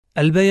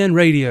Al-Bayan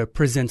Radio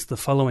presents the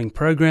following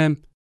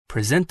program,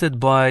 presented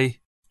by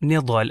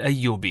Nedal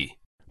Ayoubi.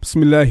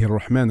 بسم الله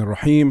الرحمن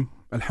الرحيم.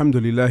 الحمد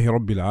لله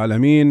رب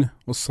العالمين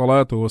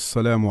والصلاة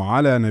والسلام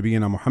على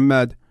نبينا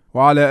محمد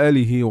وعلى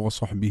آله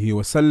وصحبه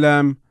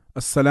وسلم.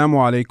 Assalamu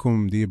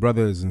alaikum, dear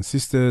brothers and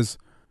sisters,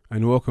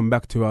 and welcome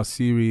back to our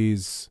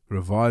series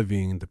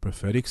Reviving the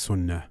Prophetic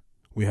Sunnah.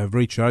 We have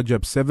reached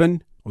Rajab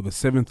 7, or the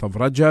 7th of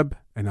Rajab,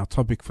 and our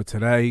topic for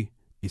today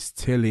is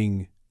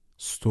telling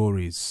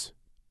stories.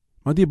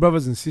 My dear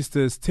brothers and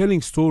sisters,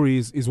 telling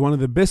stories is one of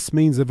the best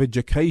means of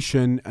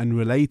education and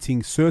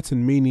relating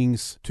certain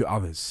meanings to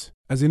others,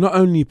 as it not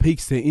only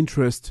piques their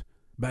interest,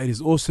 but it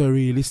is also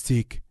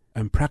realistic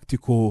and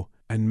practical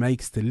and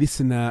makes the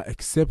listener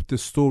accept the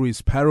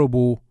story's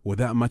parable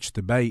without much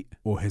debate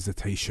or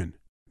hesitation.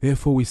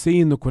 Therefore, we see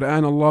in the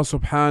Quran Allah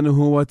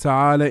subhanahu wa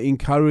ta'ala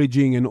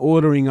encouraging and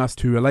ordering us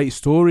to relate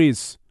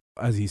stories.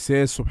 As he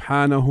says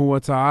subhanahu wa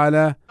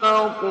ta'ala,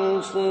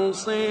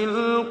 فَقُصُصِ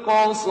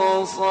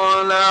الْقَصَصَ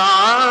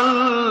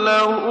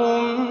لَعَلَّهُمْ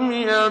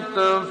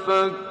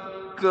يَتَفَكَّرُونَ.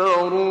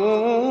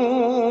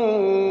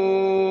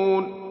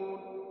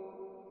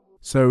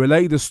 So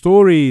relate the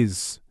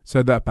stories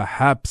so that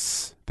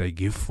perhaps they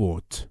give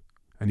thought.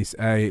 And this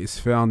ayah is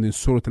found in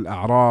Surah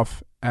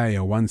Al-A'raf,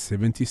 ayah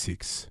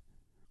 176.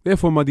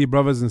 Therefore, my dear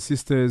brothers and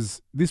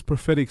sisters, this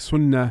prophetic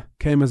sunnah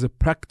came as a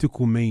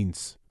practical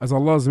means, as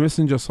Allah's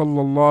Messenger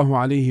sallallahu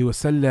alaihi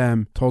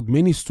wasallam told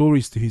many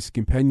stories to his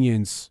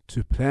companions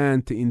to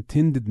plant the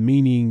intended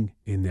meaning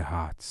in their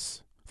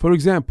hearts. For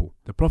example,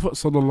 the Prophet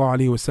sallallahu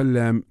alaihi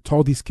wasallam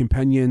told his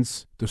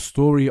companions the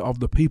story of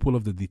the people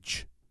of the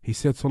ditch. He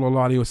said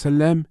sallallahu alaihi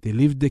wasallam, there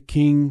lived a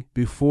king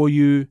before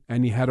you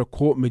and he had a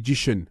court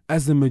magician.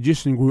 As the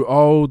magician grew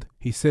old,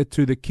 he said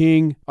to the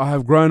king, I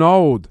have grown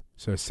old,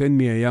 so send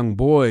me a young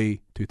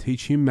boy to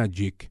teach him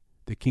magic.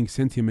 The king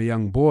sent him a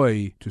young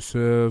boy to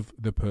serve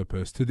the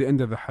purpose. To the end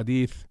of the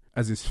hadith,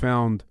 as is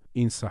found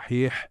in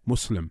Sahih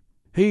Muslim.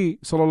 He,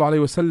 sallallahu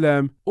alaihi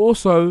wasallam,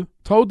 also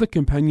told the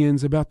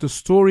companions about the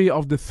story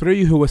of the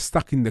three who were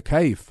stuck in the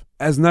cave.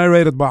 As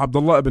narrated by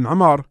Abdullah ibn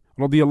Umar,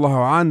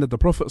 radiyallahu anhu, that the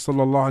Prophet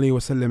sallallahu alaihi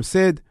wasallam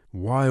said,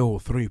 while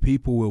three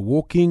people were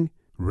walking,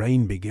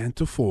 rain began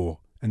to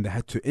fall, and they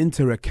had to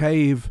enter a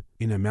cave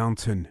in a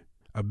mountain.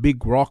 A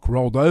big rock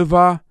rolled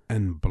over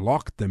and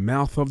blocked the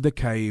mouth of the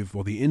cave,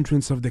 or the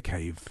entrance of the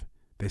cave.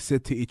 They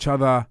said to each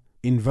other,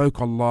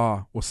 invoke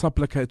Allah or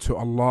supplicate to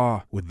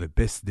Allah with the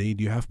best deed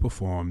you have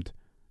performed.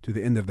 To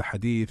the end of the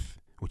hadith,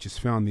 which is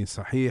found in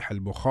Sahih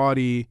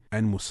al-Bukhari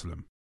and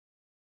Muslim.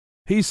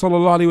 He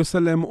sallallahu alaihi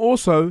wasallam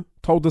also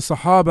told the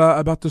Sahaba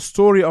about the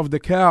story of the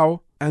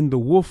cow and the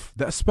wolf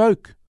that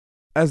spoke.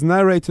 As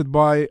narrated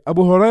by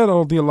Abu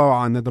Hurairah radiyallahu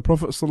anhu, the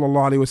Prophet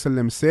sallallahu alaihi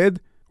wasallam said,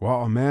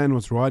 while a man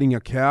was riding a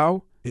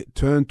cow, it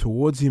turned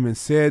towards him and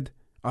said,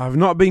 I have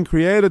not been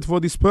created for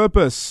this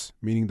purpose,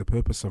 meaning the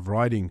purpose of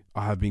riding.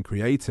 I have been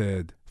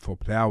created for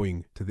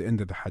plowing. To the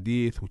end of the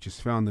hadith, which is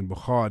found in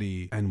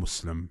Bukhari and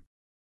Muslim.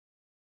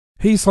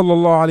 He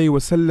sallallahu alaihi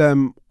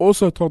wasallam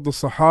also told the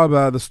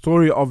Sahaba the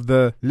story of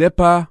the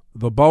leper,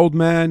 the bald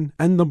man,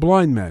 and the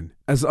blind man.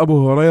 As Abu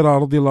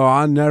Hurairah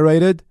radiyallahu anhu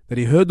narrated that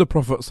he heard the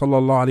Prophet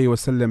sallallahu alaihi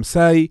wasallam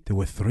say, there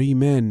were three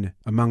men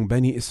among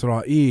Bani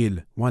Israel,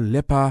 one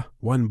leper,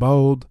 one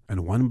bald,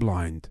 and one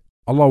blind.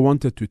 Allah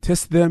wanted to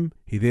test them.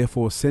 He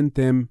therefore sent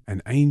them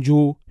an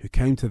angel who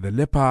came to the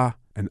leper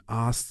and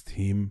asked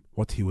him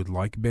what he would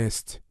like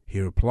best.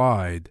 He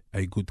replied,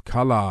 a good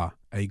color,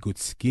 a good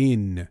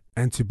skin,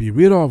 and to be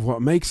rid of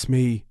what makes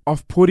me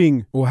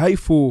off-putting or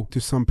hateful to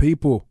some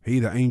people. He,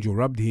 the angel,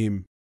 rubbed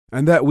him,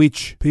 and that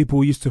which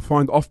people used to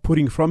find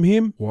off-putting from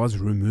him was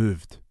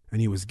removed.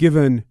 And he was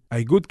given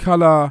a good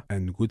color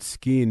and good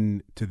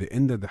skin. To the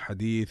end of the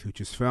hadith,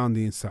 which is found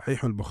in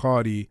Sahih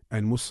al-Bukhari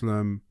and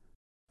Muslim.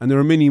 And there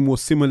are many more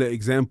similar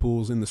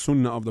examples in the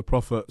Sunnah of the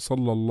Prophet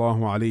sallallahu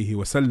alaihi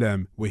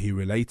wasallam, where he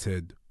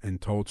related and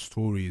told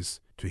stories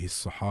to his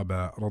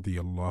Sahaba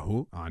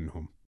radiyallahu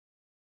anhum.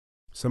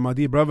 So my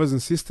dear brothers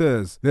and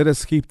sisters, let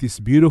us keep this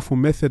beautiful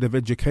method of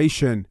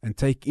education and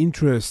take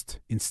interest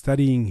in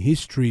studying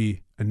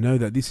history, and know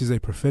that this is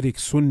a prophetic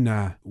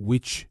sunnah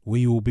which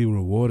we will be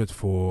rewarded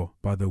for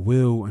by the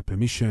will and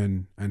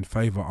permission and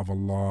favor of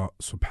Allah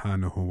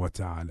subhanahu wa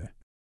ta'ala.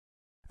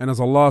 And as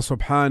Allah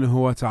subhanahu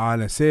wa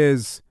ta'ala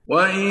says,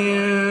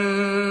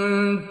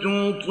 وَإِن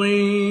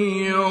تُطِيعُوهُ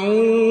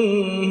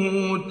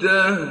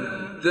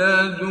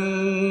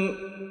تَهْتَدُوا.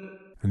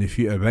 And if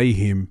you obey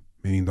him,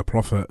 meaning the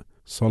Prophet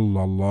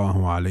sallallahu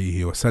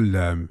alayhi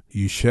wasallam,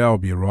 you shall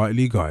be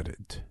rightly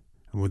guided.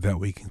 And with that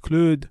we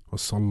conclude.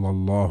 وصلى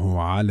الله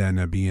على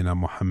نبينا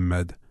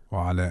محمد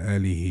وعلى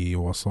آله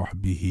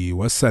وصحبه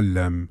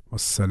وسلم.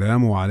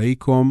 والسلام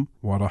عليكم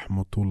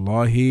ورحمة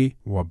الله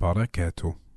وبركاته.